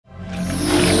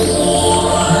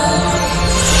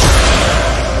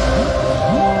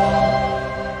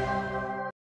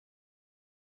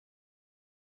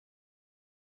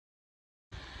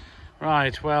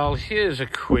Right, well, here's a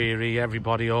query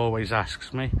everybody always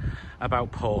asks me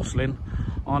about porcelain,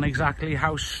 on exactly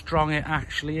how strong it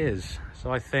actually is.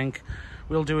 So I think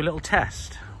we'll do a little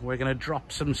test. We're going to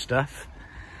drop some stuff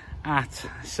at,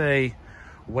 say,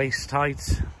 waist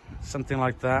height, something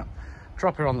like that.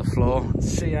 Drop it on the floor,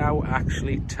 see how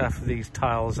actually tough these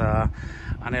tiles are,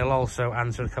 and it'll also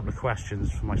answer a couple of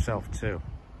questions for myself too.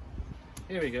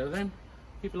 Here we go then.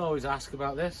 People always ask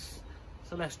about this,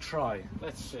 so let's try.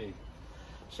 Let's see.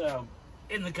 So,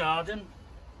 in the garden,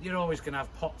 you're always going to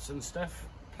have pots and stuff,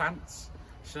 plants.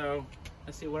 So,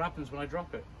 let's see what happens when I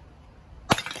drop it.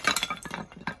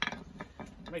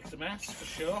 Makes a mess, for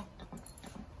sure.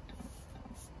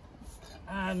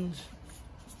 And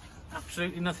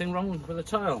absolutely nothing wrong with the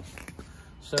tile.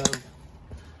 So,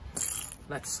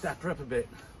 let's step her up a bit.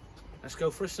 Let's go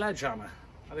for a sledgehammer.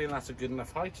 I think that's a good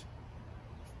enough height.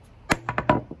 So,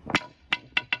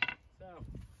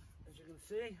 as you can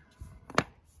see,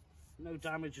 no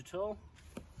damage at all.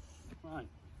 Right,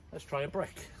 let's try a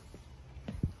brick.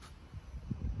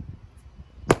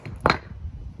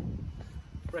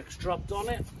 Brick's dropped on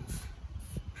it,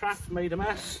 cracked, made a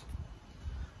mess.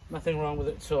 Nothing wrong with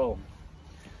it at all.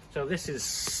 So this is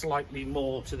slightly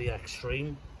more to the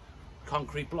extreme.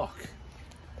 Concrete block.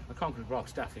 The concrete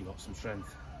block's definitely got some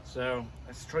strength. So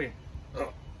let's try it.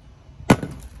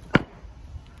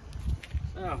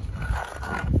 So,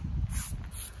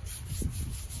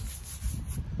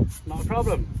 not a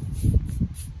problem.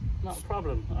 Not a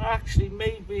problem. Actually,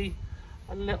 maybe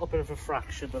a little bit of a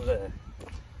fracture there,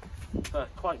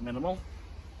 but quite minimal.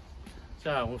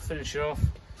 So we'll finish it off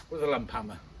with a lump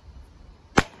hammer.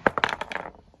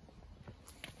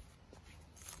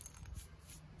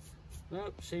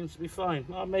 Nope, seems to be fine.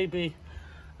 Well, maybe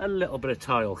a little bit of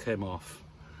tile came off.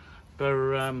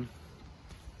 But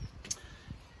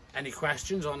any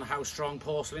questions on how strong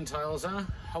porcelain tiles are?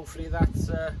 Hopefully that's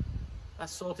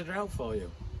sorted out for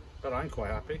you. But I'm quite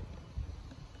happy.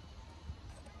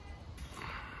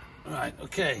 Right,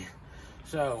 okay.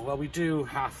 So, well, we do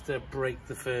have to break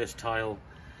the first tile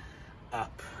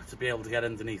up to be able to get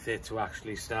underneath it to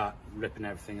actually start ripping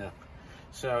everything up.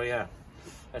 So, yeah,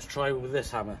 let's try with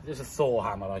this hammer. This is a Thor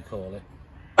hammer, I call it.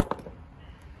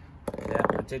 Yeah,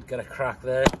 I did get a crack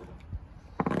there.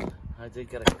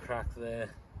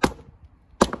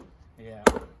 Yeah.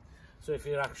 So if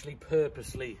you're actually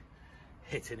purposely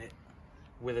hitting it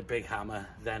with a big hammer,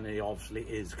 then it obviously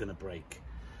is going to break.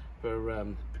 But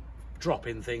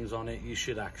dropping things on it, you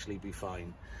should actually be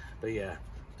fine. But yeah,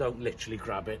 don't literally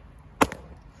grab it,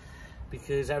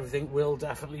 because everything will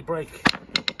definitely break.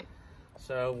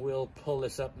 So we'll pull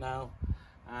this up now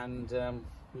and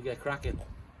we'll get cracking.